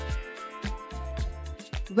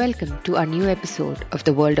Welcome to our new episode of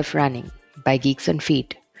The World of Running by Geeks on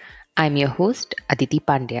Feet. I'm your host, Aditi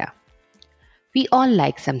Pandya. We all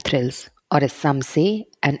like some thrills, or as some say,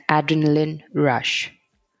 an adrenaline rush.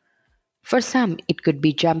 For some, it could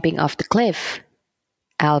be jumping off the cliff,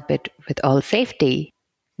 albeit with all safety,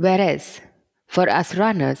 whereas for us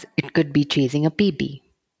runners, it could be chasing a PB.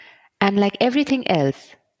 And like everything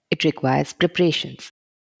else, it requires preparations.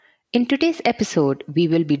 In today's episode, we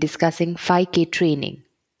will be discussing 5K training.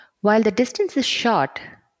 While the distance is short,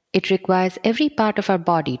 it requires every part of our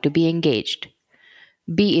body to be engaged,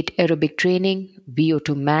 be it aerobic training,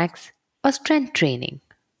 VO2 max, or strength training.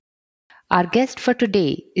 Our guest for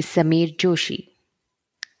today is Sameer Joshi.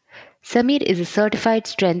 Sameer is a certified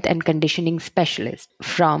strength and conditioning specialist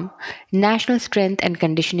from National Strength and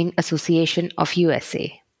Conditioning Association of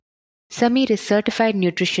USA. Sameer is certified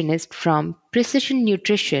nutritionist from Precision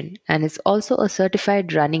Nutrition and is also a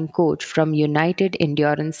certified running coach from United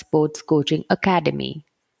Endurance Sports Coaching Academy.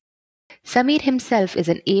 Sameer himself is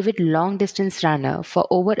an avid long distance runner for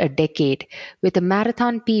over a decade with a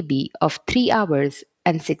marathon PB of 3 hours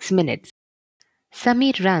and 6 minutes.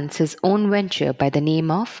 Sameer runs his own venture by the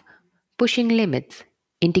name of Pushing Limits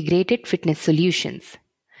Integrated Fitness Solutions.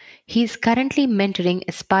 He is currently mentoring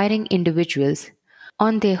aspiring individuals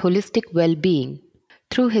on their holistic well being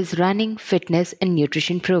through his running, fitness, and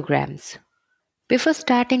nutrition programs. Before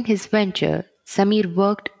starting his venture, Sameer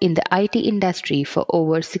worked in the IT industry for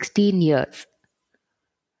over 16 years.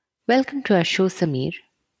 Welcome to our show, Sameer.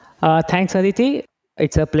 Thanks, Aditi.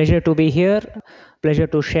 It's a pleasure to be here. Pleasure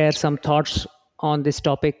to share some thoughts on this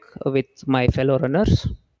topic with my fellow runners.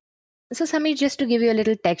 So, Sameer, just to give you a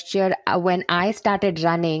little texture, when I started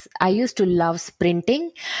running, I used to love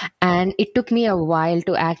sprinting, and it took me a while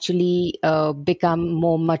to actually become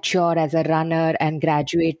more mature as a runner and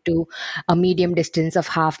graduate to a medium distance of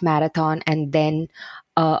half marathon and then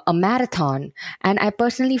a marathon. And I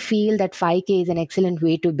personally feel that 5K is an excellent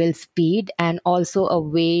way to build speed and also a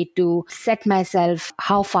way to set myself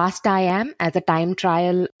how fast I am as a time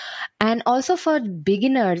trial, and also for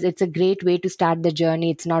beginners, it's a great way to start the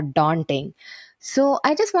journey. It's not daunting. So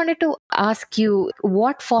I just wanted to ask you,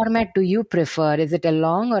 what format do you prefer? Is it a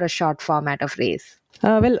long or a short format of race?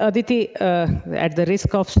 Aditi, at the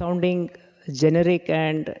risk of sounding generic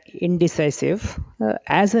and indecisive,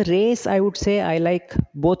 as a race, I would say I like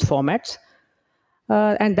both formats.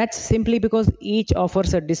 And that's simply because each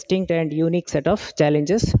offers a distinct and unique set of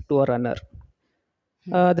challenges to a runner.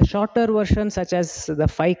 The shorter version, such as the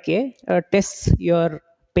 5K, tests your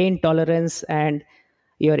pain tolerance and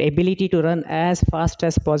your ability to run as fast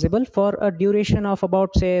as possible for a duration of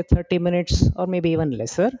about, say, 30 minutes or maybe even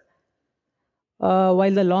lesser.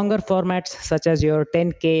 While the longer formats, such as your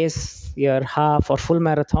 10Ks, your half or full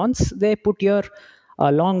marathons, they put your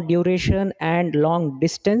long duration and long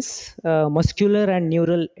distance muscular and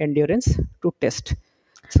neural endurance to test.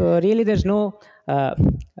 So, really, there's no uh,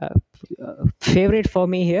 uh, favorite for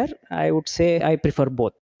me here. I would say I prefer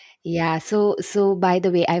both. Yeah, so by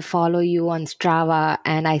the way, I follow you on Strava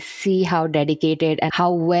and I see how dedicated and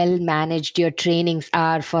how well managed your trainings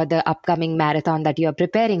are for the upcoming marathon that you're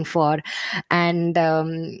preparing for. And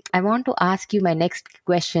I want to ask you, my next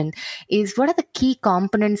question is, what are the key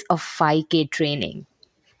components of 5K training?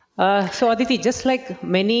 So, Aditi, just like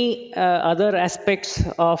many other aspects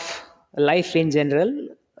of life in general,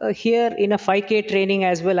 here in a 5K training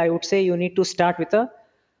as well, I would say you need to start with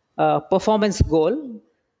a performance goal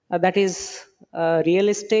that is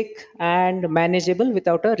realistic and manageable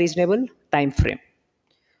without a reasonable time frame.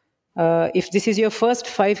 If this is your first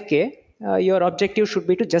 5K, your objective should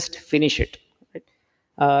be to just finish it.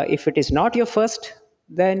 Right? If it is not your first,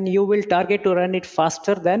 then you will target to run it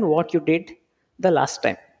faster than what you did the last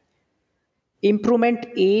time. Improvement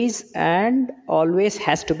is and always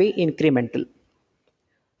has to be incremental.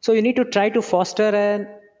 So you need to try to foster an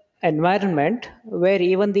environment where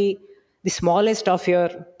even the smallest of your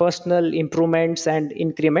personal improvements and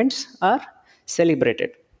increments are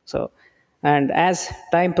celebrated. So, and as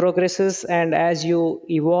time progresses and as you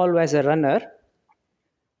evolve as a runner,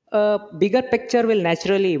 a bigger picture will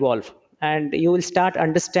naturally evolve and you will start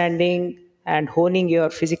understanding and honing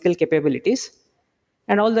your physical capabilities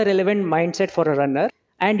and all the relevant mindset for a runner,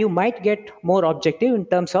 and you might get more objective in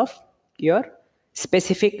terms of your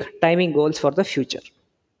specific timing goals for the future.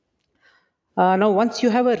 Now, once you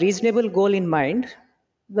have a reasonable goal in mind,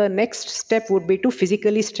 the next step would be to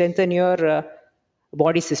physically strengthen your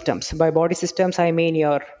body systems. By body systems, I mean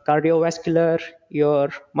your cardiovascular, your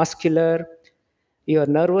muscular, your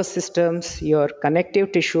nervous systems, your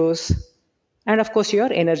connective tissues, and of course,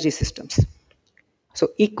 your energy systems. So,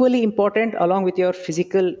 equally important, along with your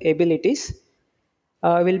physical abilities,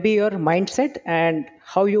 will be your mindset and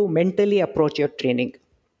how you mentally approach your training.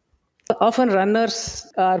 Often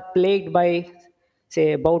runners are plagued by,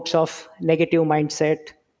 say, bouts of negative mindset,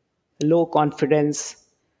 low confidence,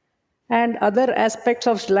 and other aspects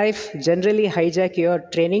of life generally hijack your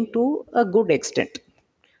training to a good extent.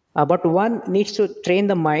 But one needs to train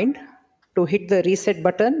the mind to hit the reset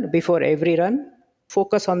button before every run,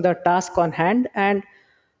 focus on the task on hand, and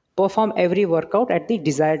perform every workout at the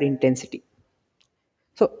desired intensity.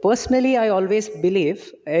 So, personally, I always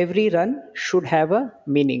believe every run should have a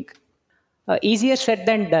meaning. Easier said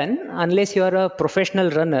than done, unless you're a professional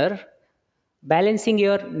runner. Balancing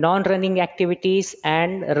your non running activities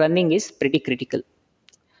and running is pretty critical.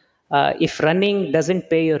 If running doesn't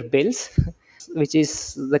pay your bills, which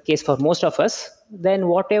is the case for most of us, then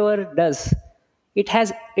whatever does, it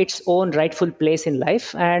has its own rightful place in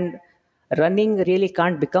life, and running really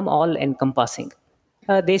can't become all encompassing.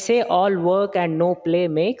 They say all work and no play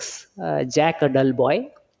makes Jack a dull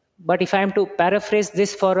boy. But if I am to paraphrase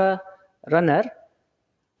this for a runner,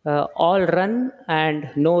 all run and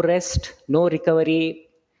no rest, no recovery,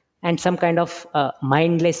 and some kind of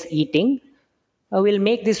mindless eating will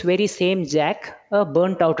make this very same Jack a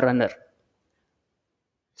burnt out runner.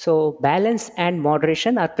 So, balance and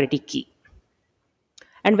moderation are pretty key.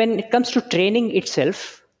 And when it comes to training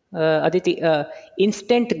itself, Aditi,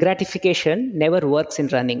 instant gratification never works in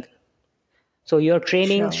running. So, your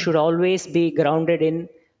training Sure. should always be grounded in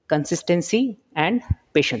consistency and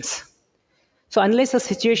patience. So, unless a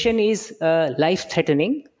situation is life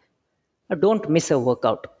threatening, don't miss a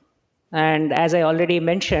workout. And as I already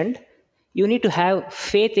mentioned, you need to have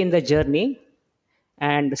faith in the journey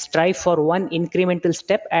and strive for one incremental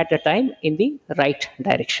step at a time in the right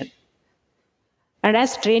direction. And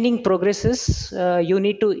as training progresses, you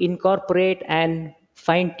need to incorporate and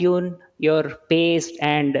fine tune your paced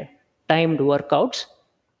and timed workouts.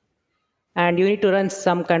 And you need to run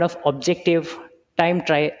some kind of objective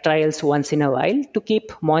trials once in a while to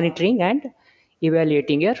keep monitoring and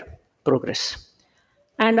evaluating your progress.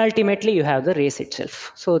 And ultimately, you have the race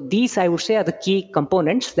itself. So, these I would say are the key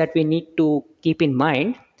components that we need to keep in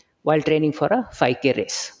mind while training for a 5K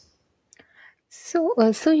race.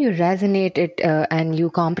 So you resonated and you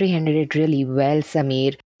comprehended it really well,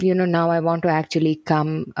 Samir. Now I want to actually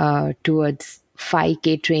come towards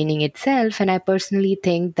 5K training itself, and I personally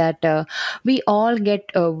think that we all get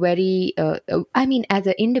very. I mean, as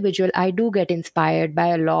an individual, I do get inspired by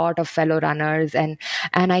a lot of fellow runners, and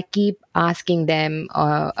I keep asking them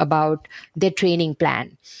about their training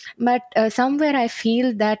plan. But somewhere I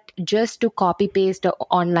feel that just to copy paste an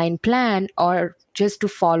online plan or just to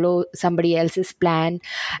follow somebody else's plan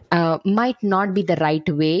might not be the right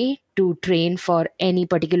way to train for any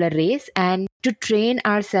particular race. And to train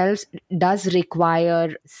ourselves does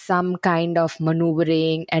require some kind of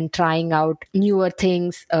maneuvering and trying out newer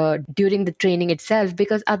things during the training itself,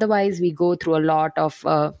 because otherwise we go through a lot of,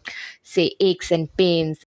 say, aches and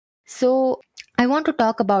pains. So, I want to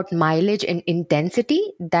talk about mileage and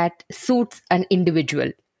intensity that suits an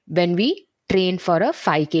individual when we train for a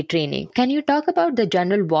 5K training. Can you talk about the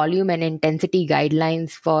general volume and intensity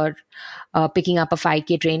guidelines for picking up a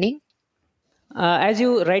 5K training? As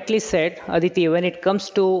you rightly said, Aditi, when it comes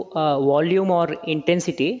to volume or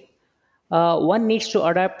intensity, one needs to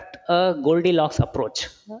adapt a Goldilocks approach.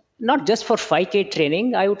 Not just for 5K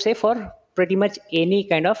training, I would say for pretty much any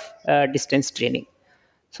kind of distance training.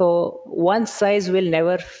 So, one size will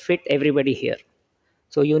never fit everybody here.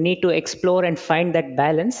 So, you need to explore and find that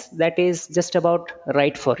balance that is just about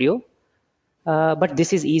right for you. But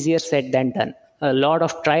this is easier said than done. A lot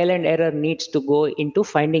of trial and error needs to go into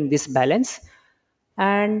finding this balance,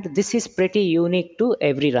 and this is pretty unique to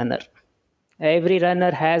every runner. Every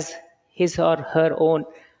runner has his or her own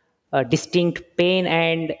distinct pain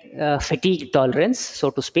and fatigue tolerance, so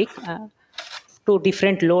to speak, to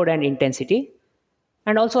different load and intensity,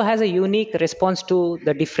 and also has a unique response to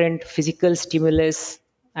the different physical stimulus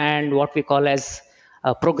and what we call as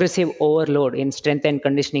progressive overload in strength and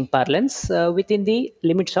conditioning parlance within the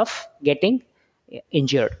limits of getting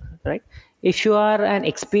injured, right? If you are an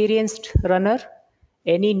experienced runner,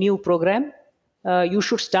 any new program, you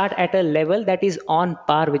should start at a level that is on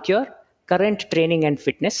par with your current training and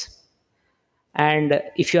fitness. And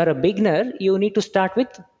if you are a beginner, you need to start with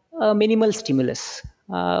minimal stimulus.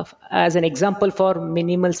 As an example for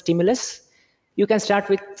minimal stimulus, you can start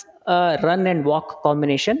with a run and walk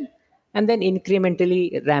combination and then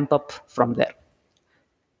incrementally ramp up from there.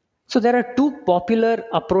 So there are two popular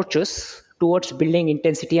approaches towards building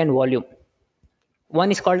intensity and volume.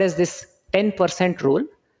 One is called as this 10% rule,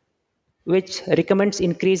 which recommends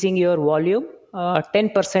increasing your volume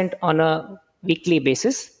 10% on a weekly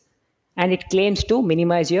basis, and it claims to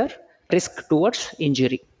minimize your risk towards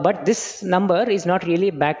injury. But this number is not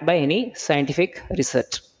really backed by any scientific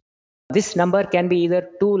research. This number can be either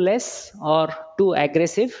too less or too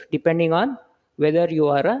aggressive depending on whether you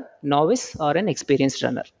are a novice or an experienced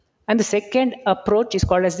runner. And the second approach is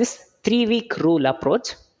called as this 3-week rule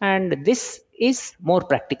approach, and this is more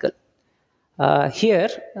practical. Here,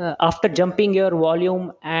 after jumping your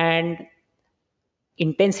volume and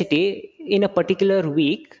intensity in a particular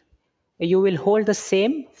week, you will hold the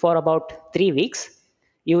same for about 3 weeks.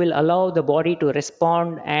 You will allow the body to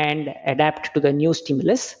respond and adapt to the new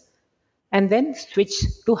stimulus, and then switch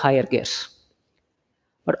to higher gears.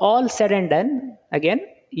 But all said and done, again,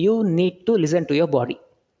 you need to listen to your body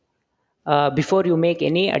before you make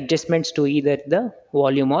any adjustments to either the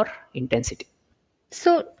volume or intensity.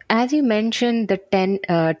 So, as you mentioned, the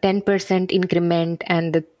 10% increment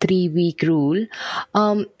and the 3-week rule,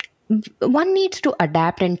 one needs to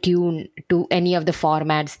adapt and tune to any of the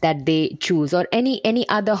formats that they choose, or any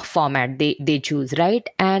other format they choose, right?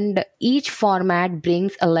 And each format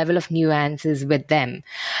brings a level of nuances with them.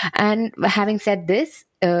 And having said this,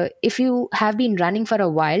 if you have been running for a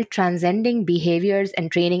while, transcending behaviors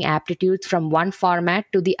and training aptitudes from one format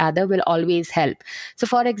to the other will always help. So,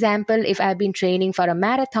 for example, if I've been training for a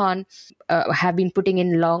marathon, have been putting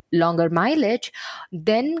in longer mileage,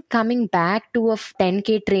 then coming back to a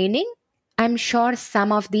 10K training, I'm sure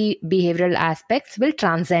some of the behavioral aspects will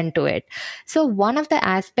transcend to it. So one of the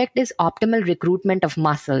aspect is optimal recruitment of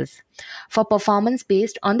muscles for performance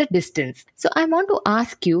based on the distance. So I want to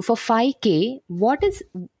ask you, for 5K, what is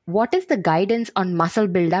the guidance on muscle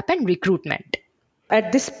buildup and recruitment?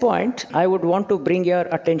 At this point, I would want to bring your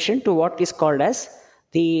attention to what is called as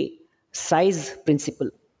the size principle.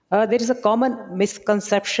 There is a common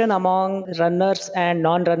misconception among runners and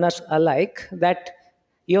non-runners alike that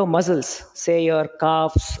your muscles, say your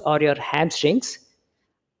calves or your hamstrings,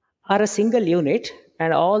 are a single unit,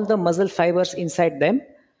 and all the muscle fibers inside them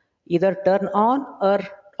either turn on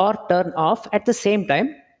or turn off at the same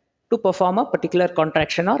time to perform a particular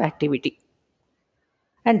contraction or activity.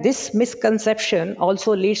 And this misconception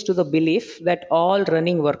also leads to the belief that all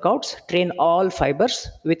running workouts train all fibers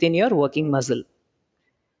within your working muscle.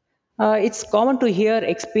 It's common to hear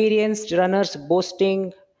experienced runners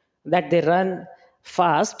boasting that they run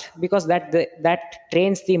fast because that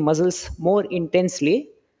trains the muscles more intensely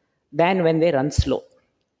than when they run slow.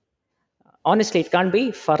 Honestly, it can't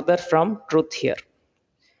be further from truth here.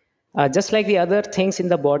 Just like the other things in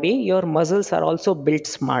the body, your muscles are also built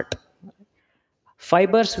smart.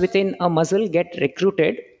 Fibers within a muscle get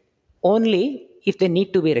recruited only if they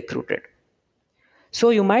need to be recruited.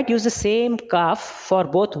 So you might use the same calf for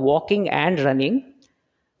both walking and running,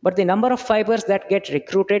 but the number of fibers that get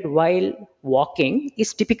recruited while walking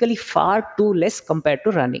is typically far too less compared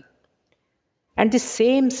to running. And the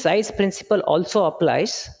same size principle also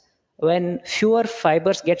applies when fewer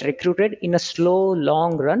fibers get recruited in a slow,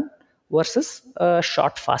 long run versus a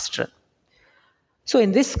short, fast run. So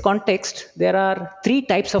in this context, there are 3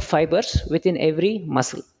 types of fibers within every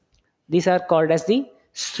muscle. These are called as the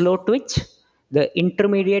slow twitch, the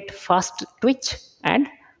intermediate fast twitch, and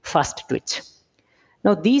fast twitch.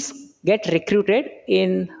 Now these get recruited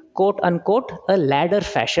in quote unquote a ladder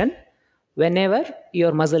fashion whenever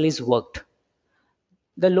your muscle is worked.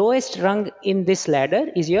 The lowest rung in this ladder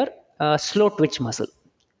is your slow twitch muscle.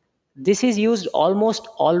 This is used almost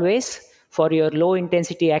always for your low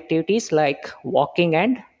intensity activities like walking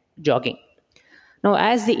and jogging. Now,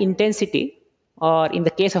 as the intensity, or in the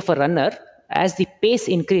case of a runner, as the pace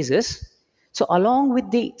increases, so along with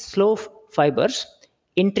the slow fibers,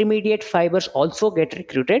 intermediate fibers also get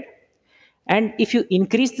recruited. And if you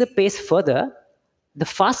increase the pace further, the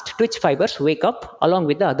fast twitch fibers wake up along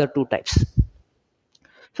with the other 2 types.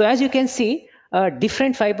 So as you can see,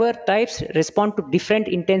 different fiber types respond to different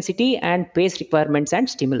intensity and pace requirements and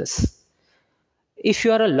stimulus. If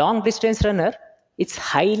you are a long distance runner, it's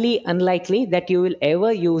highly unlikely that you will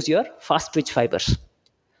ever use your fast twitch fibers.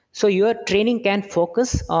 So your training can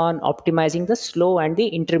focus on optimizing the slow and the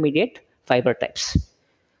intermediate fiber types.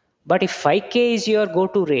 But if 5K is your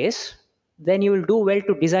go-to race, then you will do well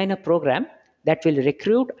to design a program that will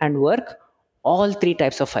recruit and work all 3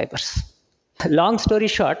 types of fibers. Long story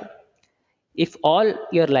short, if all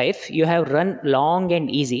your life you have run long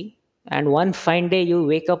and easy, and one fine day you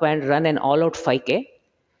wake up and run an all-out 5K,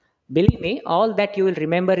 believe me, all that you will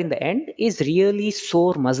remember in the end is really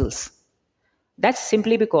sore muscles. That's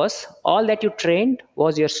simply because all that you trained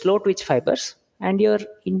was your slow twitch fibers, and your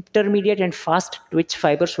intermediate and fast twitch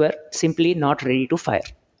fibers were simply not ready to fire.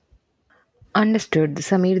 Understood,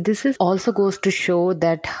 Samir. This is also goes to show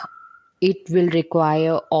that it will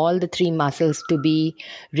require all the three muscles to be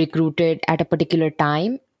recruited at a particular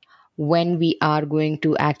time when we are going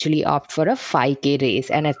to actually opt for a 5K race.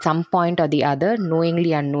 And at some point or the other,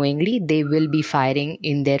 knowingly, unknowingly, they will be firing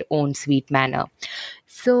in their own sweet manner.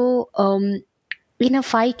 So, in a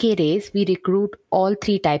 5K race, we recruit all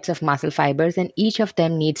three types of muscle fibers, and each of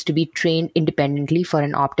them needs to be trained independently for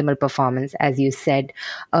an optimal performance, as you said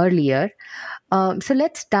earlier. So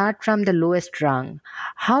let's start from the lowest rung.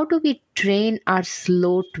 How do we train our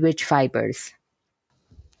slow twitch fibers?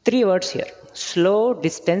 Three words here: slow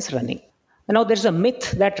distance running. Now, there's a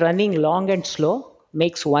myth that running long and slow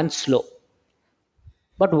makes one slow.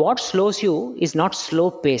 But what slows you is not slow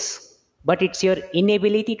pace, but it's your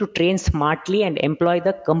inability to train smartly and employ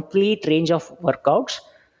the complete range of workouts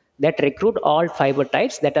that recruit all fiber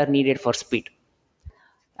types that are needed for speed.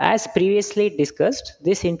 As previously discussed,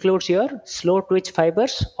 this includes your slow twitch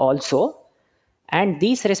fibers also, and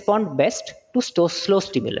these respond best to slow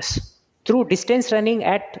stimulus. Through distance running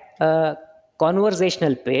at a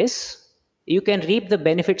conversational pace, you can reap the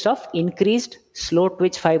benefits of increased slow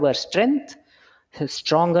twitch fiber strength,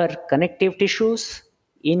 stronger connective tissues,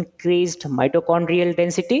 increased mitochondrial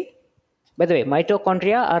density. By the way,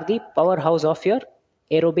 mitochondria are the powerhouse of your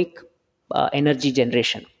aerobic energy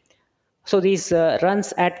generation. So these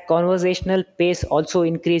runs at conversational pace also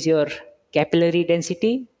increase your capillary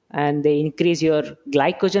density, and they increase your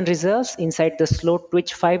glycogen reserves inside the slow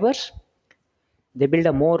twitch fibers. They build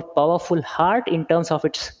a more powerful heart in terms of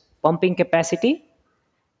its pumping capacity,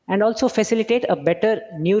 and also facilitate a better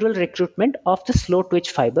neural recruitment of the slow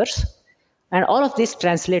twitch fibers. And all of this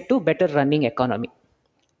translate to better running economy.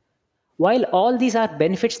 While all these are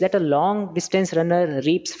benefits that a long distance runner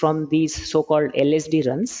reaps from these so-called LSD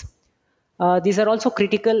runs, these are also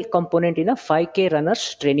critical component in a 5K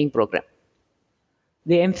runner's training program.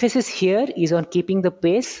 The emphasis here is on keeping the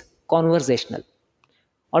pace conversational.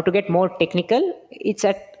 Or to get more technical,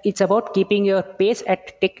 it's about keeping your pace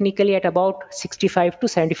at technically at about 65 to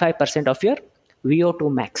 75% of your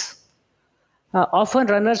VO2 max. Often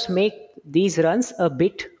runners make these runs a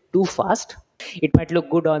bit too fast. It might look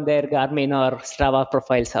good on their Garmin or Strava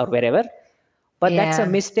profiles or wherever, but that's a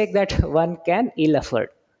mistake that one can ill afford.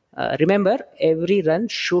 Remember, every run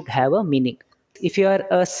should have a meaning. If you are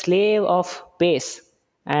a slave of pace,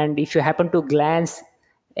 and if you happen to glance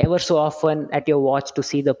ever so often at your watch to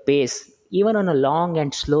see the pace, even on a long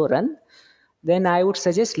and slow run, then I would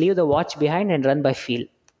suggest leave the watch behind and run by feel.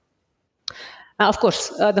 Of course,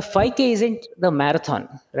 the 5K isn't the marathon,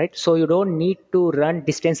 right? So you don't need to run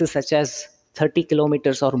distances such as 30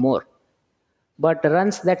 kilometers or more. But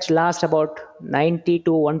runs that last about 90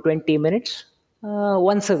 to 120 minutes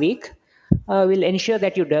once a week will ensure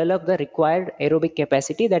that you develop the required aerobic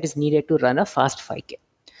capacity that is needed to run a fast 5K.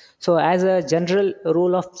 So as a general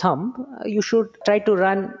rule of thumb, you should try to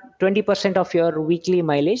run 20% of your weekly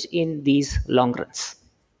mileage in these long runs.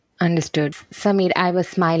 Understood. Samir, I was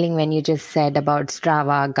smiling when you just said about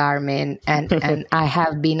Strava, Garmin, and I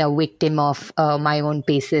have been a victim of my own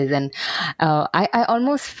paces. And I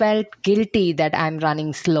almost felt guilty that I'm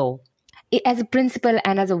running slow. As a principle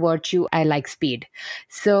and as a virtue, I like speed.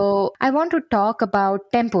 So I want to talk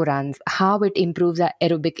about tempo runs, how it improves our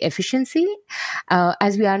aerobic efficiency.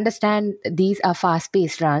 As we understand, these are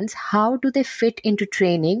fast-paced runs. How do they fit into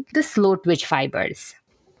training the slow twitch fibers?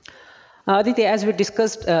 Aditya, as we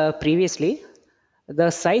discussed previously,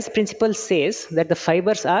 the size principle says that the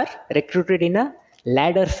fibers are recruited in a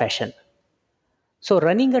ladder fashion. So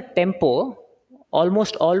running a tempo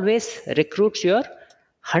almost always recruits your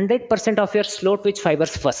 100% of your slow twitch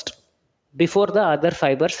fibers first, before the other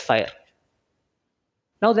fibers fire.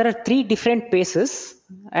 Now there are three different paces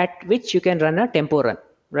at which you can run a tempo run,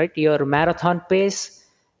 right? Your marathon pace,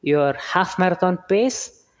 your half marathon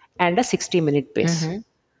pace, and a 60-minute pace. Mm-hmm.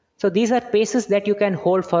 So these are paces that you can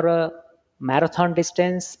hold for a marathon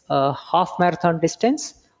distance, a half marathon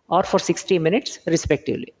distance, or for 60 minutes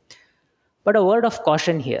respectively. But a word of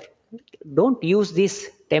caution here: don't use these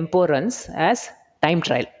tempo runs as time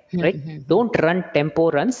trial, right? Mm-hmm. Don't run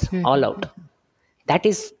tempo runs all out. That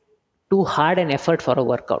is too hard an effort for a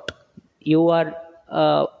workout. You will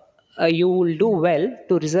do well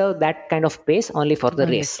to reserve that kind of pace only for the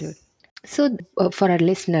race. So for our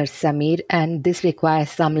listeners, Samir, and this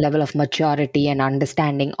requires some level of maturity and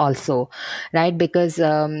understanding also, right? Because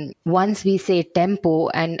once we say tempo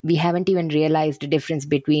and we haven't even realized the difference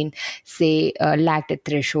between, say, lactate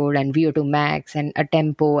threshold and VO2 max and a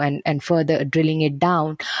tempo and further drilling it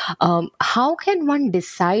down, how can one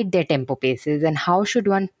decide their tempo paces and how should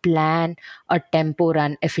one plan a tempo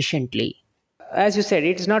run efficiently? As you said,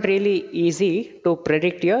 it's not really easy to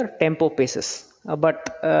predict your tempo paces.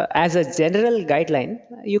 But as a general guideline,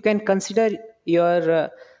 you can consider your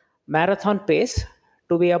marathon pace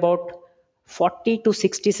to be about 40 to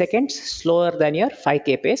 60 seconds slower than your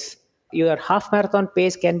 5K pace. Your half marathon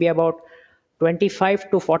pace can be about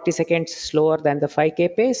 25 to 40 seconds slower than the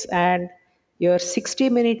 5K pace, and your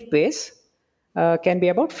 60-minute pace can be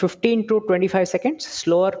about 15 to 25 seconds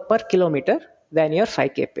slower per kilometer than your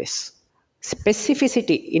 5K pace.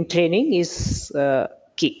 Specificity in training is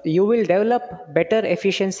key. You will develop better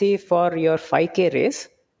efficiency for your 5K race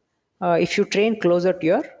if you train closer to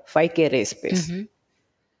your 5K race pace.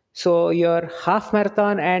 So your half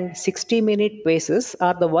marathon and 60-minute paces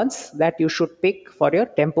are the ones that you should pick for your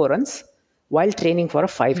tempo runs while training for a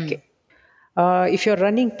 5K. If you're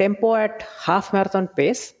running tempo at half marathon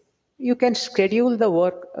pace, you can schedule the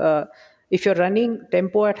work. If you're running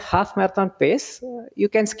tempo at half marathon pace, you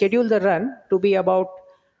can schedule the run to be about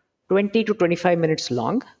 20 to 25 minutes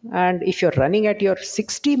long. And if you're running at your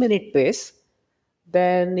 60-minute pace,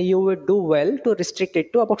 then you would do well to restrict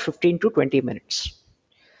it to about 15 to 20 minutes.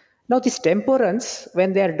 Now, these tempo runs,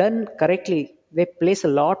 when they are done correctly, they place a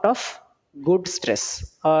lot of good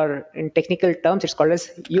stress, or in technical terms, it's called as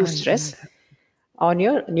eustress, on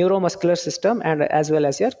your neuromuscular system and as well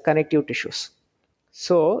as your connective tissues.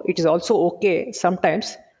 So it is also okay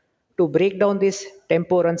sometimes to break down these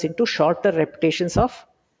tempo runs into shorter repetitions of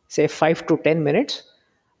say 5 to 10 minutes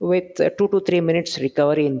with 2 to 3 minutes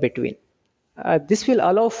recovery in between. This will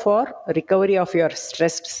allow for recovery of your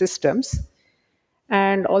stressed systems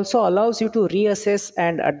and also allows you to reassess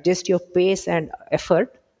and adjust your pace and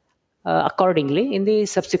effort accordingly in the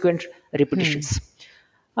subsequent repetitions.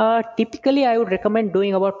 Typically, I would recommend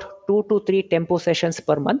doing about 2 to 3 tempo sessions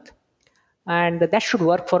per month, and that should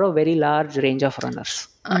work for a very large range of runners.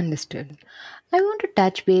 Understood. I want to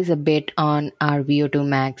touch base a bit on our VO2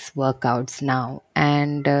 max workouts now.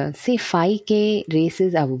 And say 5K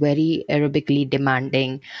races are very aerobically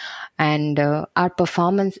demanding, and our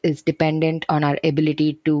performance is dependent on our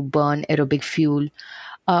ability to burn aerobic fuel,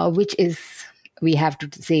 which is, we have to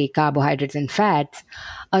say, carbohydrates and fats.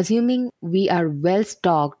 Assuming we are well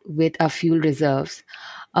stocked with our fuel reserves,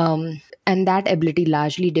 and that ability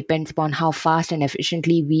largely depends upon how fast and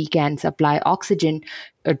efficiently we can supply oxygen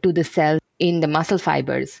to the cells in the muscle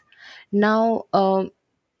fibers. Now,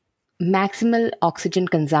 maximal oxygen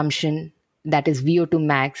consumption, that is VO2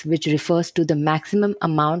 max, which refers to the maximum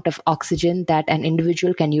amount of oxygen that an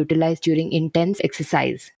individual can utilize during intense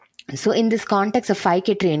exercise. So, in this context of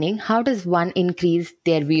 5K training, how does one increase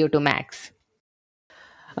their VO2 max?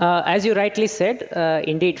 As you rightly said,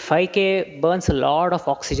 indeed, 5K burns a lot of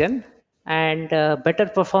oxygen, and better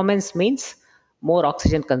performance means more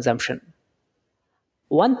oxygen consumption.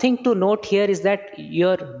 One thing to note here is that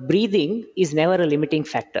your breathing is never a limiting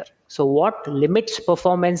factor. So, what limits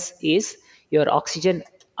performance is your oxygen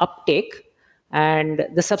uptake and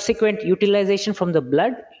the subsequent utilization from the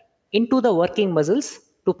blood into the working muscles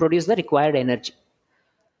to produce the required energy.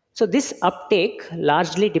 So, this uptake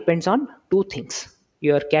largely depends on two things: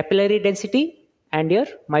 your capillary density and your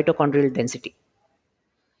mitochondrial density.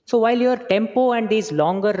 So, while your tempo and these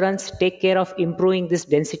longer runs take care of improving this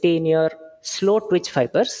density in your slow twitch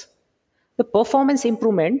fibers, the performance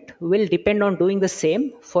improvement will depend on doing the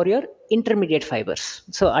same for your intermediate fibers.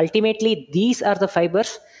 So, ultimately, these are the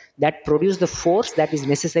fibers that produce the force that is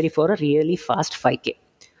necessary for a really fast 5K.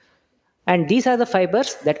 And these are the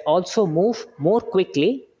fibers that also move more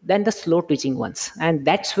quickly than the slow twitching ones. And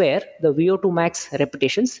that's where the VO2 max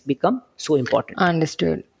repetitions become so important.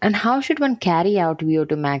 Understood. And how should one carry out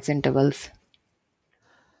VO2 max intervals?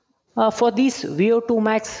 For these VO2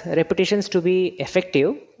 max repetitions to be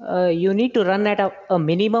effective, you need to run at a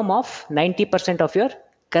minimum of 90% of your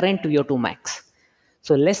current VO2 max.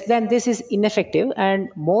 So less than this is ineffective, and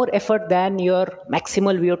more effort than your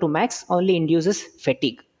maximal VO2 max only induces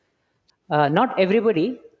fatigue. Not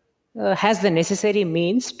everybody has the necessary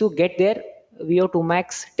means to get their VO2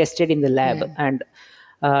 max tested in the lab. And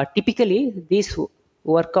typically, these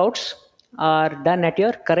workouts are done at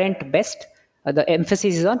your current best. The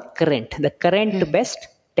emphasis is on current. The current best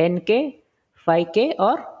 10K, 5K,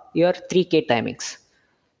 or your 3K timings.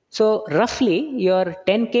 So roughly, your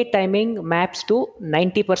 10K timing maps to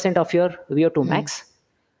 90% of your VO2 max.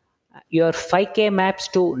 Your 5K maps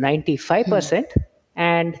to 95%,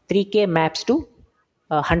 and 3K maps to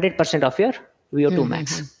 100% of your VO2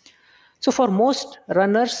 max. So for most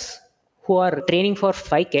runners who are training for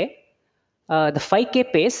 5K, the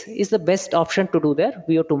 5K pace is the best option to do their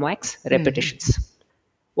VO2 max repetitions.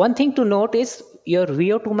 One thing to note is your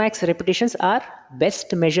VO2 max repetitions are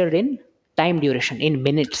best measured in time duration, in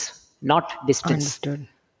minutes, not distance. Understood.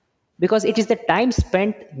 because it is the time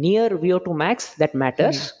spent near VO2 max that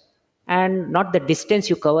matters and not the distance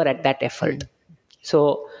you cover at that effort.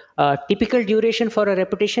 So, typical duration for a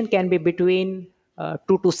repetition can be between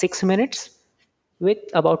 2 to 6 minutes with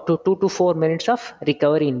about 2 to 4 minutes of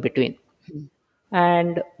recovery in between.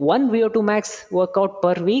 And one VO2 max workout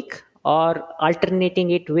per week or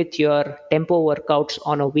alternating it with your tempo workouts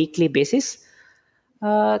on a weekly basis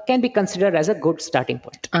can be considered as a good starting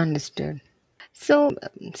point. Understood. So,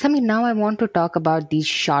 Samir, now I want to talk about these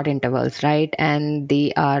short intervals, right? And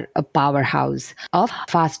they are a powerhouse of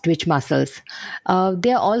fast twitch muscles.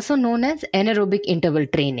 They are also known as anaerobic interval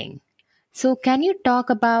training. So, can you talk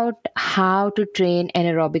about how to train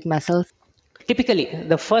anaerobic muscles? Typically,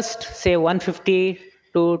 the first, say, 150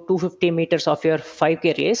 to 250 meters of your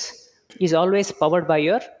 5K race is always powered by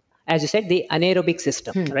your, as you said, the anaerobic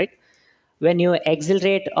system, right? When you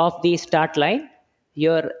accelerate off the start line,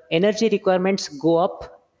 your energy requirements go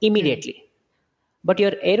up immediately. But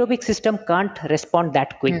your aerobic system can't respond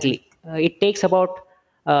that quickly. It takes about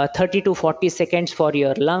 30 to 40 seconds for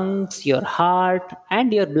your lungs, your heart,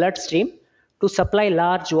 and your bloodstream to supply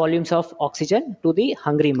large volumes of oxygen to the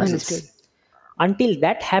hungry muscles. Understood. Until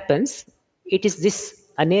that happens, it is this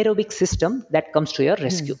anaerobic system that comes to your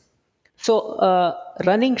rescue. So,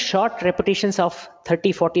 running short repetitions of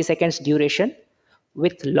 30-40 seconds duration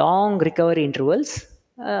with long recovery intervals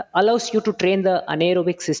allows you to train the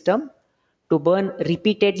anaerobic system to burn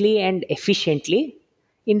repeatedly and efficiently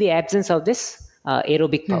in the absence of this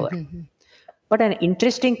aerobic power. But an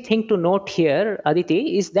interesting thing to note here,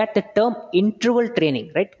 Aditi, is that the term interval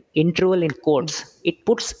training, right? Interval in quotes, it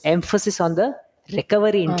puts emphasis on the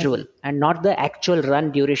recovery interval and not the actual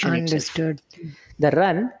run duration itself. Understood.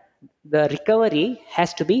 The recovery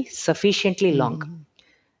has to be sufficiently long.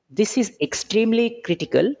 This is extremely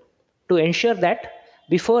critical to ensure that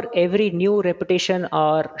before every new repetition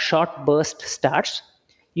or short burst starts,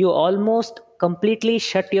 you almost completely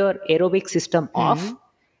shut your aerobic system off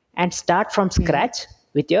and start from scratch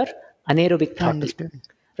with your anaerobic throttle. Understood.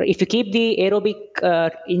 If you keep the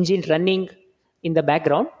aerobic engine running in the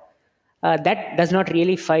background, that does not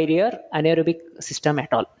really fire your anaerobic system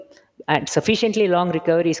at all. And sufficiently long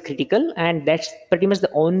recovery is critical, and that's pretty much the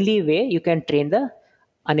only way you can train the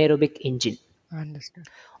anaerobic engine. Understood.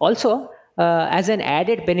 Also, as an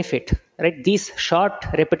added benefit, right, these short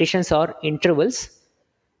repetitions or intervals,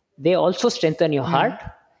 they also strengthen your heart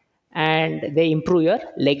and they improve your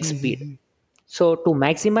leg speed. So, to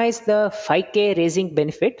maximize the 5K racing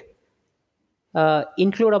benefit,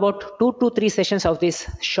 include about 2 to 3 sessions of these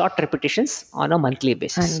short repetitions on a monthly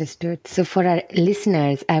basis. Understood. So, for our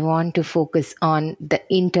listeners, I want to focus on the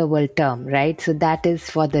interval term, right? So, that is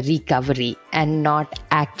for the recovery and not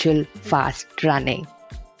actual fast running.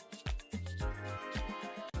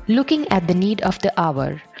 Looking at the need of the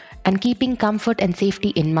hour and keeping comfort and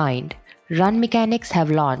safety in mind, Run Mechanics have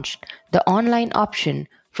launched the online option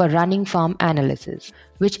for running form analysis,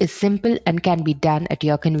 which is simple and can be done at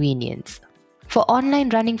your convenience. For online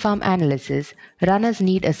running form analysis, runners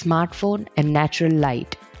need a smartphone and natural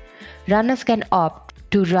light. Runners can opt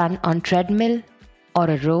to run on treadmill or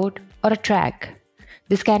a road or a track.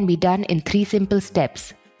 This can be done in 3 simple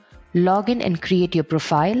steps. Log in and create your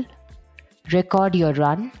profile, record your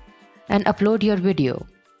run, and upload your video.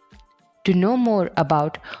 To know more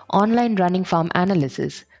about online running form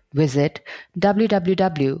analysis, visit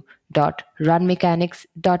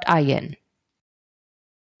www.runmechanics.in.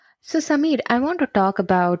 So, Samir, I want to talk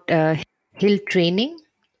about hill training,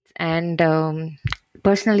 and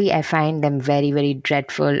personally, I find them very, very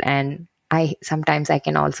dreadful, and I sometimes I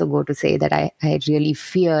can also go to say that I really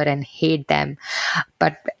fear and hate them,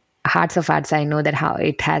 but hearts of hearts, I know that how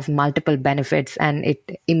it has multiple benefits, and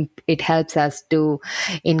it helps us to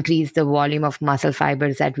increase the volume of muscle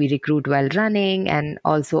fibers that we recruit while running, and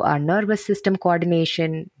also our nervous system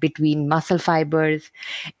coordination between muscle fibers.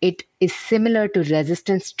 It is similar to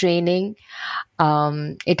resistance training.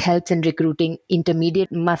 It helps in recruiting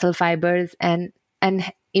intermediate muscle fibers and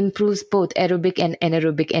improves both aerobic and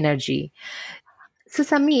anaerobic energy. So,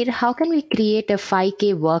 Samir, how can we create a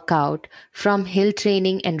 5K workout from hill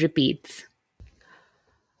training and repeats?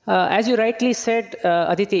 As you rightly said,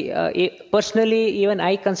 Aditi, personally, even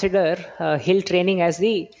I consider hill training as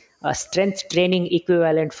the strength training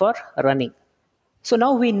equivalent for running. So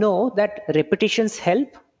now we know that repetitions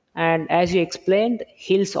help, and as you explained,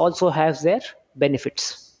 hills also have their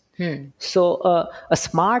benefits. So a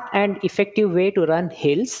smart and effective way to run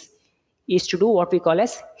hills is to do what we call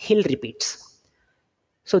as hill repeats.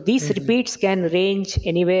 So these repeats can range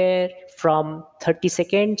anywhere from 30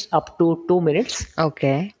 seconds up to 2 minutes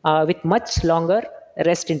Okay. with much longer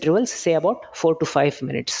rest intervals, say about 4 to 5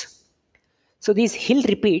 minutes. So these hill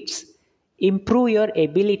repeats improve your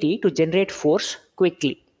ability to generate force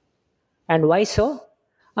quickly. And why so?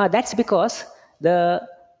 That's because the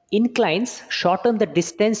inclines shorten the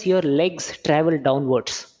distance your legs travel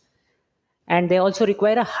downwards, and they also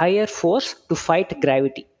require a higher force to fight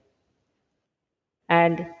gravity.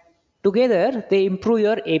 And together, they improve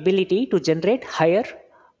your ability to generate higher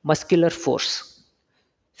muscular force.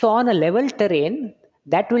 So, on a level terrain,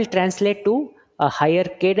 that will translate to a higher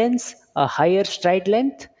cadence, a higher stride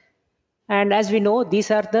length, and as we know, these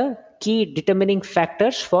are the key determining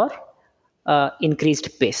factors for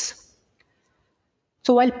increased pace.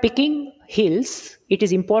 So while picking hills, it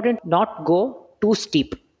is important not go too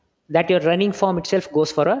steep, that your running form itself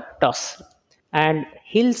goes for a toss. And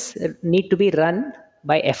hills need to be run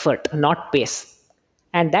by effort, not pace.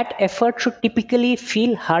 And that effort should typically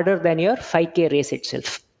feel harder than your 5K race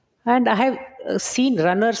itself. And I have seen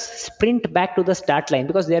runners sprint back to the start line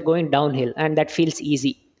because they are going downhill and that feels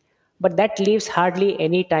easy. But that leaves hardly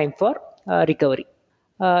any time for recovery.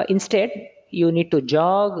 Instead, you need to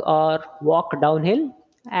jog or walk downhill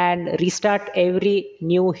and restart every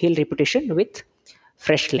new hill repetition with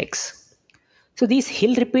fresh legs. So, these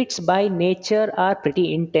hill repeats by nature are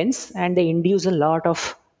pretty intense and they induce a lot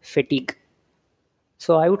of fatigue.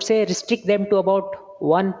 So, I would say restrict them to about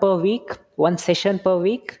one per week, one session per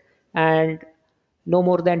week, and no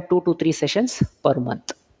more than 2 to 3 sessions per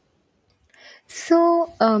month. So,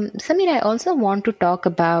 Samir, I also want to talk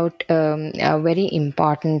about a very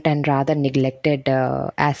important and rather neglected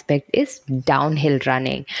aspect is downhill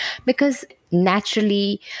running, because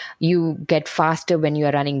naturally you get faster when you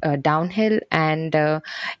are running downhill, and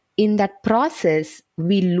in that process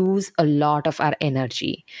we lose a lot of our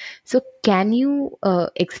energy. So, can you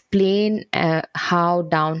explain how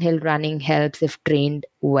downhill running helps if trained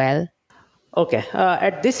well? Okay,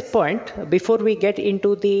 at this point, before we get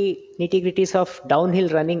into the nitty gritties of downhill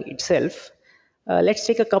running itself, let's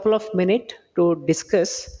take a couple of minutes to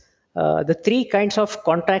discuss the three kinds of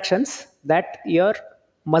contractions that your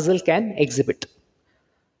muscle can exhibit.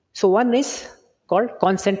 So, one is called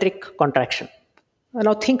concentric contraction.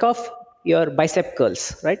 Now, think of your bicep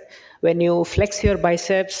curls, right? When you flex your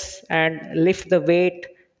biceps and lift the weight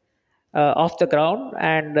off the ground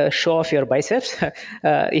and show off your biceps,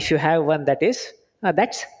 if you have one,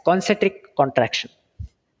 that's concentric contraction.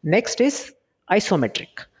 Next is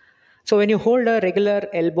isometric. So when you hold a regular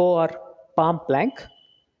elbow or palm plank,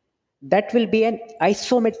 that will be an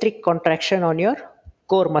isometric contraction on your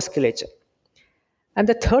core musculature. And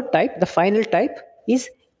the third type, the final type, is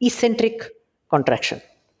eccentric contraction.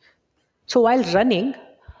 So while running,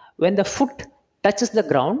 when the foot touches the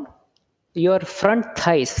ground, your front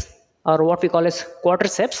thighs, or what we call as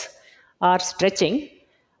quadriceps, are stretching,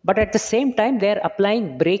 but at the same time they are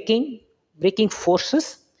applying braking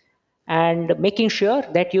forces and making sure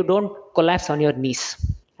that you don't collapse on your knees.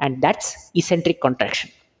 And that's eccentric contraction.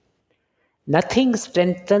 Nothing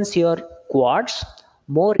strengthens your quads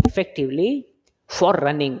more effectively for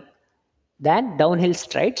running than downhill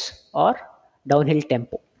strides or downhill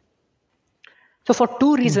tempo. So, for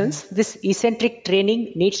two reasons, this eccentric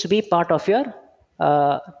training needs to be part of your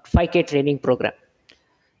 5K training program.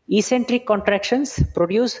 Eccentric contractions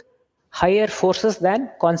produce higher forces than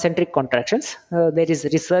concentric contractions. There is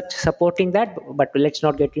research supporting that, but let's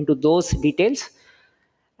not get into those details.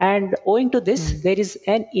 And owing to this, there is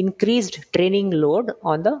an increased training load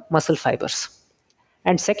on the muscle fibers.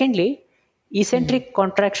 And secondly, eccentric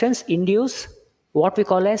contractions induce what we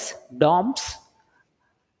call as DOMS,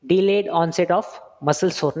 delayed onset of muscle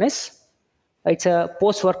soreness. It's a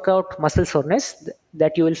post workout muscle soreness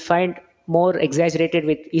that you will find more exaggerated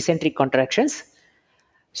with eccentric contractions.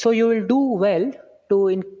 So, you will do well to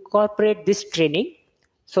incorporate this training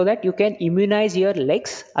so that you can immunize your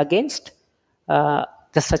legs against the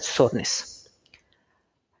such soreness.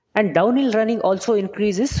 And downhill running also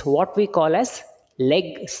increases what we call as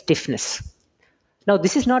leg stiffness. Now,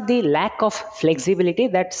 this is not the lack of flexibility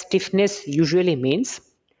that stiffness usually means,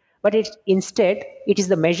 but instead it is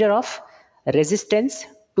the measure of resistance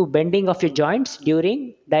to bending of your joints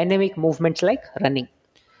during dynamic movements like running.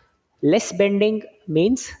 Less bending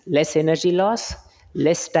means less energy loss,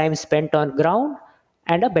 less time spent on ground,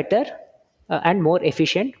 and a better and more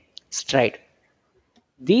efficient stride.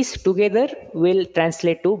 These together will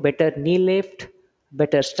translate to better knee lift,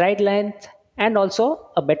 better stride length, and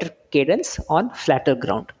also a better cadence on flatter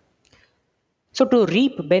ground. So, to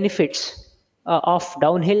reap benefits of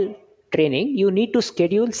downhill training, you need to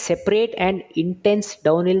schedule separate and intense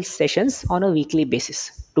downhill sessions on a weekly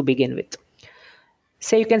basis to begin with.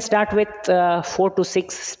 Say you can start with 4 to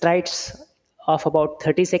 6 strides of about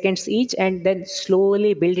 30 seconds each and then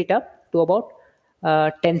slowly build it up to about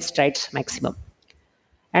 10 strides maximum.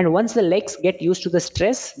 And once the legs get used to the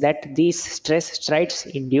stress that these stress strides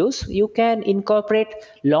induce, you can incorporate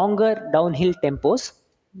longer downhill tempos,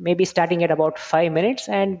 maybe starting at about 5 minutes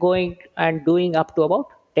and going and doing up to about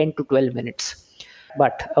 10 to 12 minutes.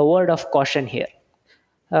 But a word of caution here.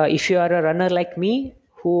 If you are a runner like me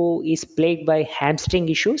who is plagued by hamstring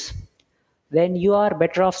issues, then you are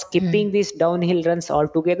better off skipping these downhill runs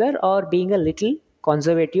altogether or being a little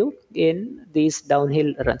conservative in these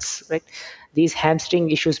downhill runs, right? These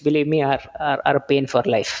hamstring issues, believe me, are a pain for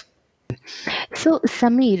life. So,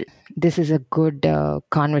 Samir, this is a good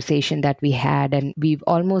conversation that we had, and we've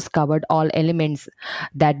almost covered all elements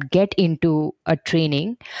that get into a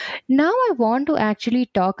training. Now, I want to actually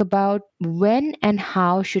talk about when and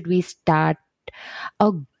how should we start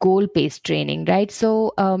a goal based training, right?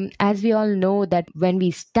 So as we all know that when we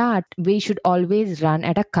start, we should always run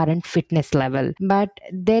at a current fitness level, but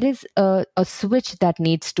there is a switch that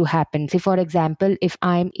needs to happen. Say for example, if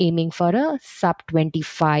I'm aiming for a sub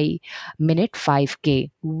 25 minute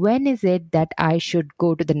 5K, when is it that I should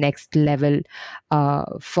go to the next level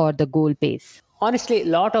for the goal pace? Honestly, a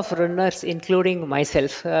lot of runners, including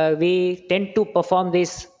myself, we tend to perform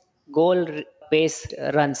these goal based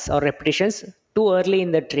runs or repetitions too early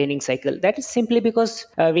in the training cycle. That is simply because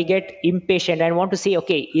we get impatient and want to see,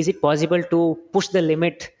 okay, is it possible to push the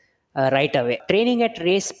limit right away? Training at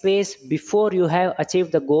race pace before you have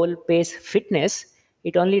achieved the goal pace fitness,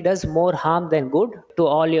 it only does more harm than good to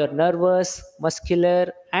all your nervous,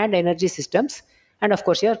 muscular, and energy systems, and of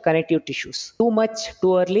course your connective tissues. Too much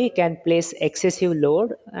too early can place excessive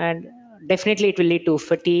load, and definitely it will lead to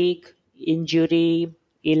fatigue, injury,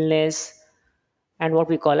 illness, and what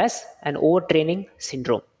we call as an overtraining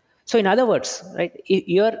syndrome. So in other words, right,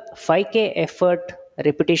 your 5K effort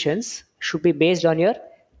repetitions should be based on your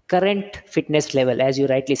current fitness level, as you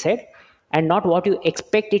rightly said, and not what you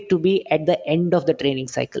expect it to be at the end of the training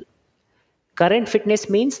cycle. Current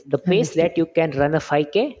fitness means the pace Understood. that you can run a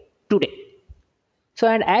 5K today. So,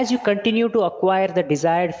 and as you continue to acquire the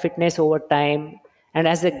desired fitness over time, and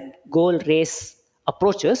as the goal race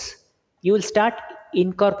approaches, you will start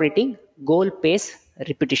incorporating goal pace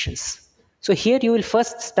repetitions. So, here you will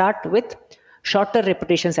first start with shorter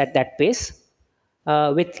repetitions at that pace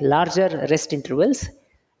with larger rest intervals,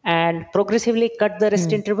 and progressively cut the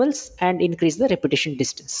rest intervals and increase the repetition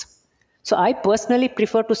distance. So, I personally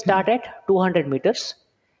prefer to start at 200 meters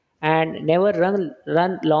and never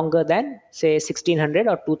run longer than say 1600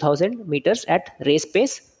 or 2000 meters at race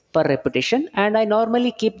pace per repetition, and I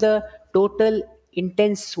normally keep the total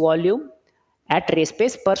intense volume at race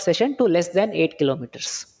pace per session to less than 8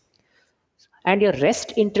 kilometers, and your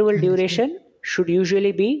rest interval Understood. duration should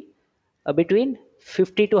usually be between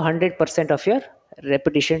 50 to 100% of your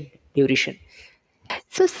repetition duration.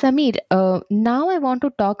 So, Samir, now I want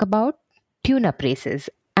to talk about tune up races.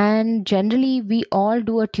 And generally, we all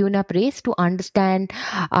do a tune up race to understand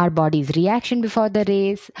our body's reaction before the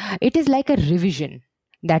race. It is like a revision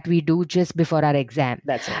that we do just before our exam.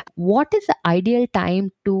 That's right. What is the ideal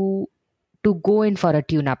time to go in for a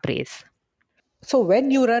tune up race? So when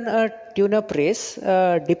you run a tune-up race,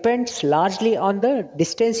 depends largely on the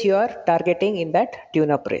distance you are targeting in that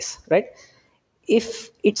tune-up race, right? If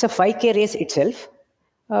it's a 5K race itself,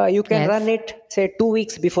 you can run Yes. it say 2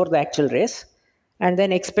 weeks before the actual race, and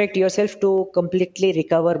then expect yourself to completely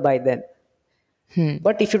recover by then. Hmm.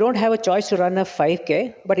 But if you don't have a choice to run a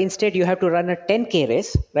 5K, but instead you have to run a 10K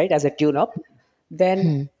race, right, as a tune-up, then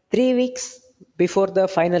Hmm. 3 weeks before the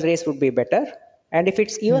final race would be better. And if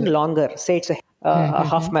it's even Hmm. longer, say it's Hmm. a Hmm.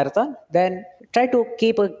 half Hmm. marathon, then try to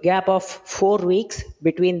keep a gap of 4 weeks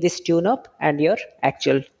between this tune up and your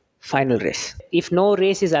actual final race. If no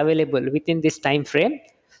race is available within this time frame,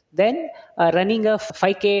 then running a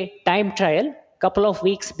 5K time trial couple of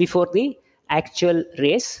weeks before the actual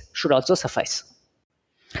race should also suffice.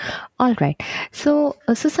 All right. So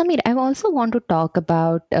Samir, I also want to talk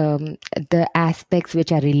about the aspects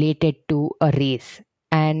which are related to a race.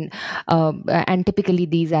 And typically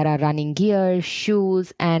these are our running gear,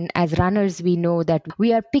 shoes, and as runners we know that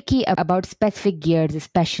we are picky about specific gears,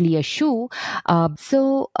 especially a shoe.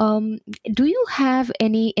 Do you have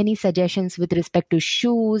any suggestions with respect to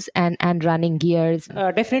shoes and running gears?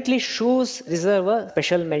 Definitely, shoes deserve a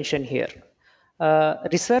special mention here.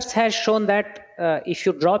 Research has shown that if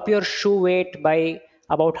you drop your shoe weight by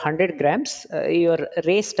about 100 grams, your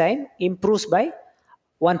race time improves by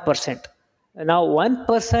 1%. Now,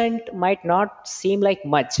 1% might not seem like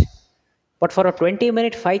much, but for a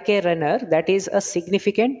 20-minute 5K runner, that is a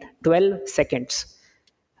significant 12 seconds.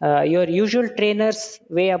 Your usual trainers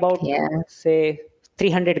weigh about, Yeah. say,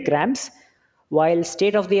 300 grams. while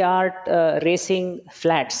state of the art racing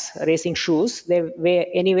shoes, they weigh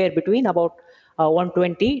anywhere between about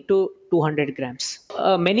 120 to 200 grams.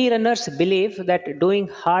 Many runners believe that doing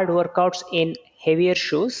hard workouts in heavier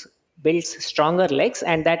shoes builds stronger legs,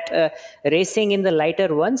 and that racing in the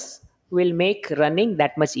lighter ones will make running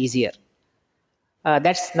that much easier.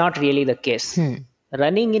 That's not really the case.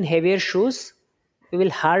 Running in heavier shoes will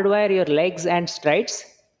hardwire your legs and strides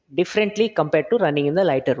differently compared to running in the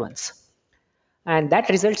lighter ones. And that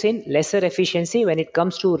results in lesser efficiency when it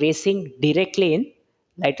comes to racing directly in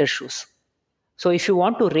lighter shoes. So, if you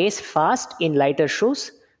want to race fast in lighter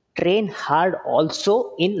shoes, train hard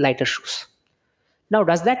also in lighter shoes. Now,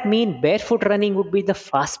 does that mean barefoot running would be the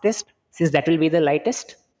fastest since that will be the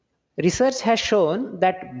lightest? Research has shown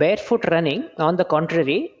that barefoot running, on the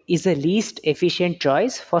contrary, is the least efficient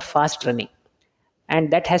choice for fast running, and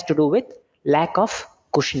that has to do with lack of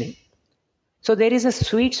cushioning. So there is a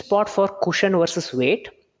sweet spot for cushion versus weight,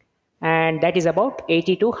 and that is about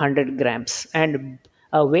 80 to 100 grams. And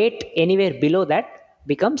a weight anywhere below that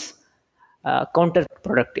becomes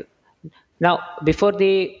counterproductive. Now, before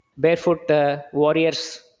the barefoot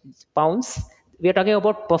warriors pounce, we are talking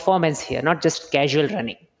about performance here, not just casual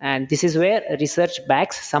running. And this is where research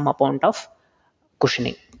backs some amount of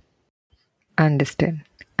cushioning. Understood.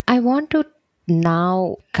 I want to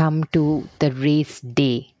now come to the race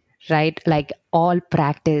day, right? Like all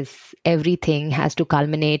practice, everything has to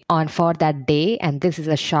culminate on for that day. And this is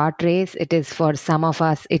a short race. It is for some of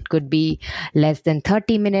us, it could be less than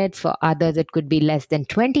 30 minutes. For others, it could be less than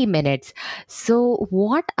 20 minutes. So,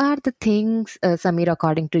 what are the things, Samir,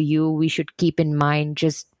 according to you, we should keep in mind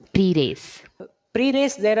just pre race?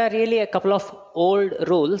 Pre-race, there are really a couple of old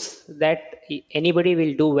rules that anybody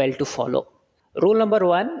will do well to follow. Rule number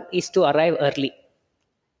one is to arrive early.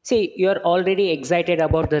 See, you're already excited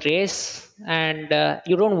about the race, and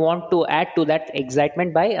you don't want to add to that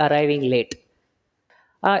excitement by arriving late.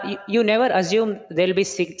 You never assume there will be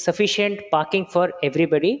sufficient parking for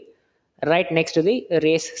everybody right next to the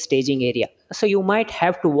race staging area. So you might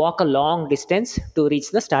have to walk a long distance to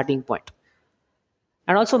reach the starting point.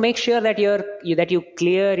 And also make sure that you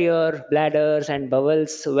clear your bladders and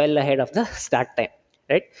bowels well ahead of the start time,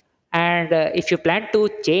 right? And if you plan to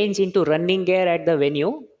change into running gear at the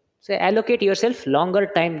venue, so allocate yourself longer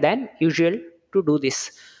time than usual to do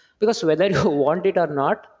this, because whether you want it or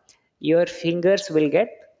not, your fingers will get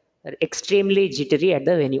extremely jittery at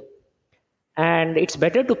the venue, and it's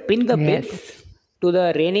better to pin the bib Yes. to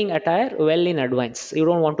the raining attire well in advance. You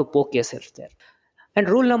don't want to poke yourself there. And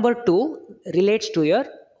rule number two relates to your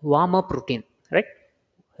warm up routine, right?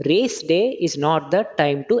 Race day is not the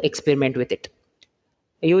time to experiment with it.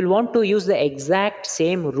 You will want to use the exact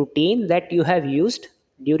same routine that you have used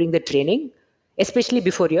during the training, especially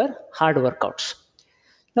before your hard workouts.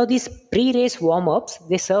 Now, these pre race warm ups,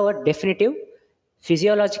 they serve a definitive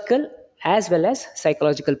physiological as well as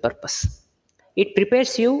psychological purpose. It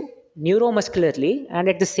prepares you neuromuscularly, and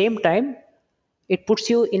at the same time, it puts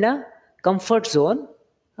you in a comfort zone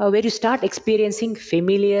where you start experiencing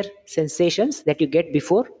familiar sensations that you get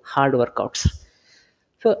before hard workouts.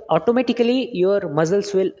 So, automatically, your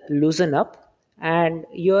muscles will loosen up, and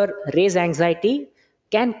your race anxiety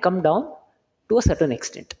can come down to a certain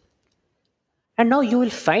extent. And now you will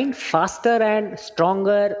find faster and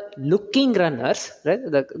stronger looking runners, right?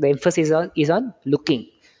 The emphasis is on looking.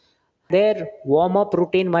 Their warm up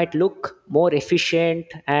routine might look more efficient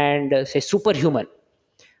and say superhuman,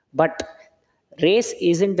 but race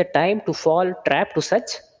isn't the time to fall trap to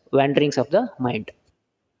such wanderings of the mind.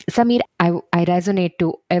 Samir, I resonate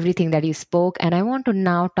to everything that you spoke, and I want to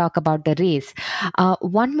now talk about the race.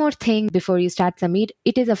 One more thing before you start, Samir,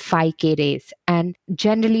 it is a 5K race, and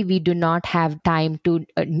generally we do not have time to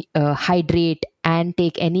hydrate and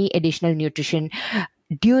take any additional nutrition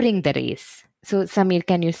during the race. So, Samir,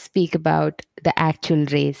 can you speak about the actual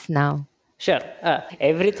race now? Sure.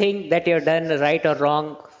 Everything that you've done right or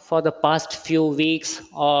wrong for the past few weeks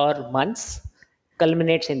or months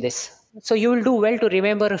culminates in this. So you will do well to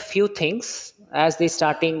remember a few things as the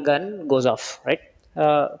starting gun goes off, right?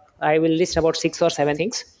 I will list about 6 or 7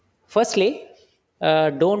 things. Firstly,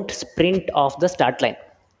 don't sprint off the start line.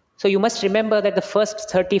 So you must remember that the first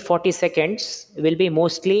 30-40 seconds will be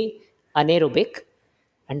mostly anaerobic,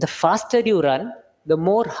 and the faster you run, the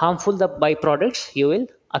more harmful the byproducts you will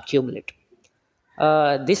accumulate.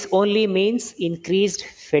 This only means increased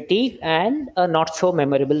fatigue and a not so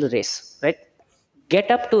memorable race, right? Get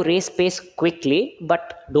up to race pace quickly,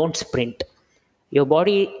 but don't sprint. Your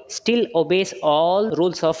body still obeys all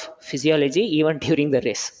rules of physiology even during the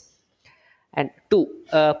race. And two,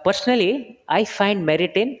 personally, I find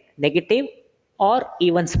merit in negative or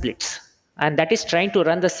even splits. and that is trying to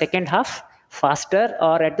run the second half faster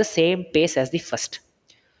or at the same pace as the first.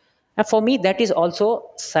 And for me, that is also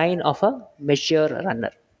sign of a mature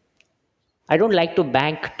runner. I don't like to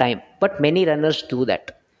bank time, but many runners do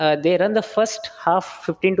that. They run the first half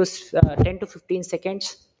 15 to 10 to 15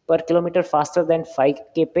 seconds per kilometer faster than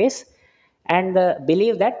 5K pace, and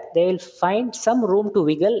believe that they will find some room to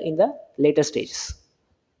wiggle in the later stages.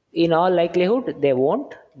 In all likelihood, they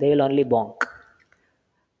won't. They will only bonk.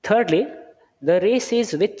 Thirdly, the race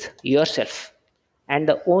is with yourself, and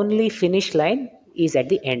the only finish line is at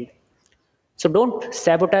the end. So don't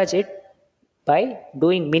sabotage it by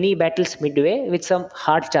doing mini battles midway with some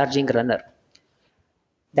hard charging runner.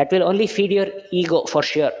 That will only feed your ego for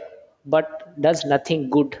sure, but does nothing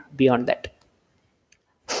good beyond that.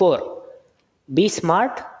 4. Be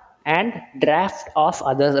smart and draft off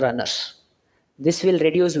other runners. This will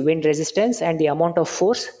reduce wind resistance and the amount of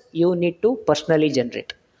force you need to personally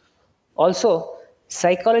generate. Also,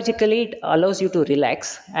 psychologically, it allows you to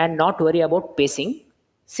relax and not worry about pacing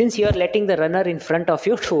since you are letting the runner in front of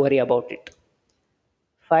you to worry about it.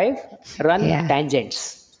 5. Run Yeah.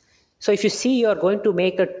 tangents. So if you see you are going to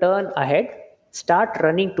make a turn ahead, start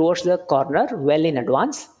running towards the corner well in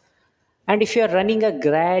advance. And if you are running a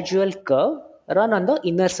gradual curve, run on the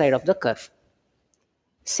inner side of the curve.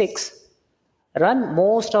 6. Run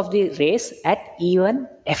most of the race at even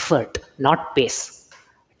effort, not pace,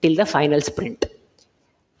 till the final sprint.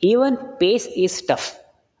 Even pace is tough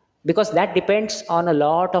because that depends on a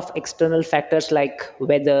lot of external factors like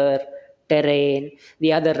weather, terrain,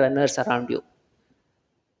 the other runners around you.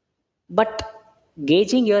 But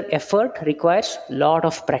gauging your effort requires a lot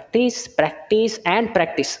of practice,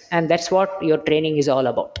 and that's what your training is all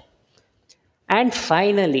about. And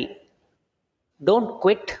finally, don't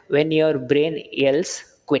quit when your brain yells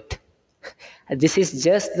quit. This is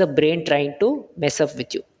just the brain trying to mess up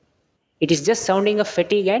with you. It is just sounding a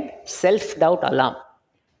fatigue and self doubt alarm.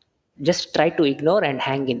 Just try to ignore and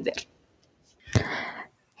hang in there.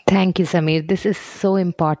 Thank you, Samir. This is so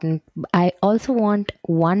important. I also want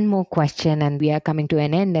one more question, and we are coming to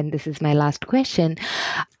an end, and this is my last question.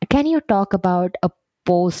 Can you talk about a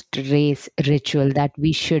post race ritual that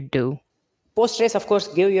we should do? Post race, of course,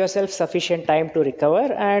 give yourself sufficient time to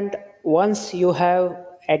recover. And once you have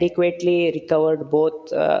adequately recovered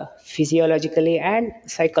both physiologically and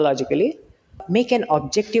psychologically, make an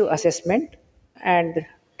objective assessment and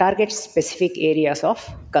target specific areas of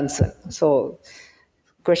concern. So,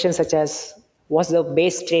 questions such as, was the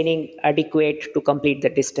base training adequate to complete the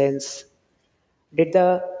distance? Did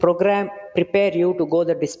the program prepare you to go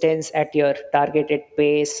the distance at your targeted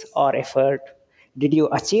pace or effort? Did you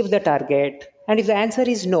achieve the target? And if the answer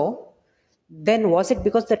is no, then was it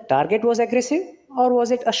because the target was aggressive or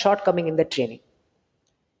was it a shortcoming in the training?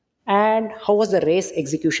 And how was the race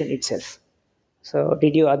execution itself? So,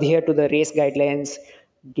 did you adhere to the race guidelines?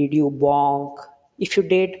 Did you bonk? If you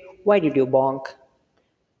did, why did you bonk?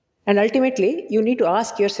 And ultimately, you need to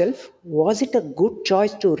ask yourself, was it a good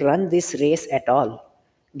choice to run this race at all,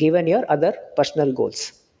 given your other personal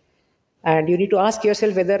goals? And you need to ask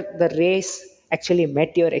yourself whether the race actually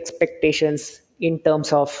met your expectations in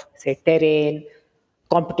terms of, say, terrain,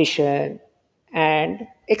 competition, and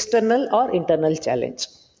external or internal challenge.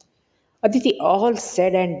 Aditi, all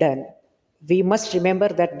said and done, we must remember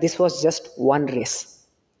that this was just one race.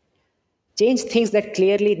 Change things that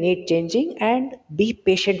clearly need changing and be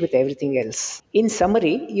patient with everything else. In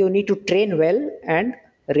summary, you need to train well and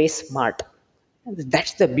race smart.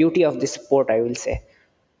 That's the beauty of this sport, I will say.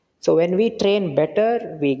 So, when we train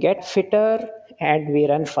better, we get fitter and we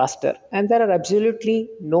run faster. And there are absolutely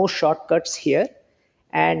no shortcuts here,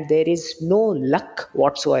 and there is no luck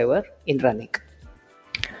whatsoever in running.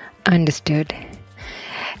 Understood.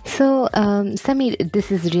 So, Samir,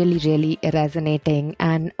 this is really, really resonating.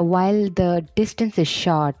 And while the distance is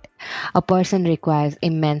short, a person requires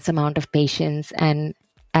immense amount of patience, and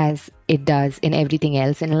as it does in everything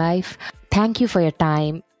else in life. Thank you for your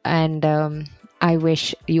time, and I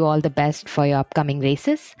wish you all the best for your upcoming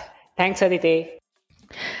races. Thanks, Aditi.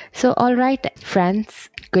 So, all right, friends,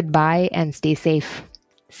 goodbye and stay safe.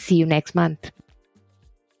 See you next month.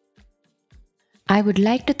 I would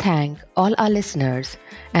like to thank all our listeners,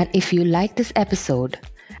 and if you like this episode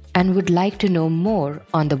and would like to know more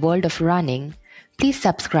on the world of running, please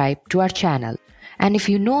subscribe to our channel. And if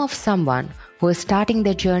you know of someone who is starting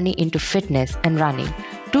their journey into fitness and running,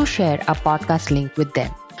 do share our podcast link with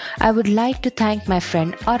them. I would like to thank my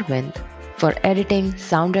friend Arvind for editing,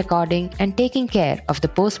 sound recording, and taking care of the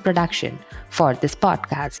post-production for this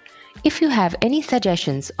podcast. If you have any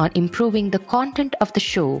suggestions on improving the content of the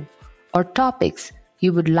show or topics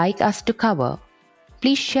you would like us to cover,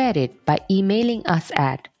 please share it by emailing us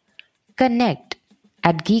at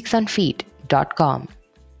connect@geeksonfeet.com.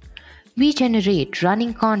 We generate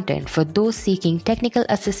running content for those seeking technical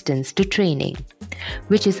assistance to training,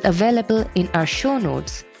 which is available in our show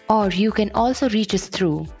notes, or you can also reach us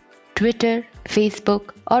through Twitter,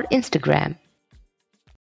 Facebook, or Instagram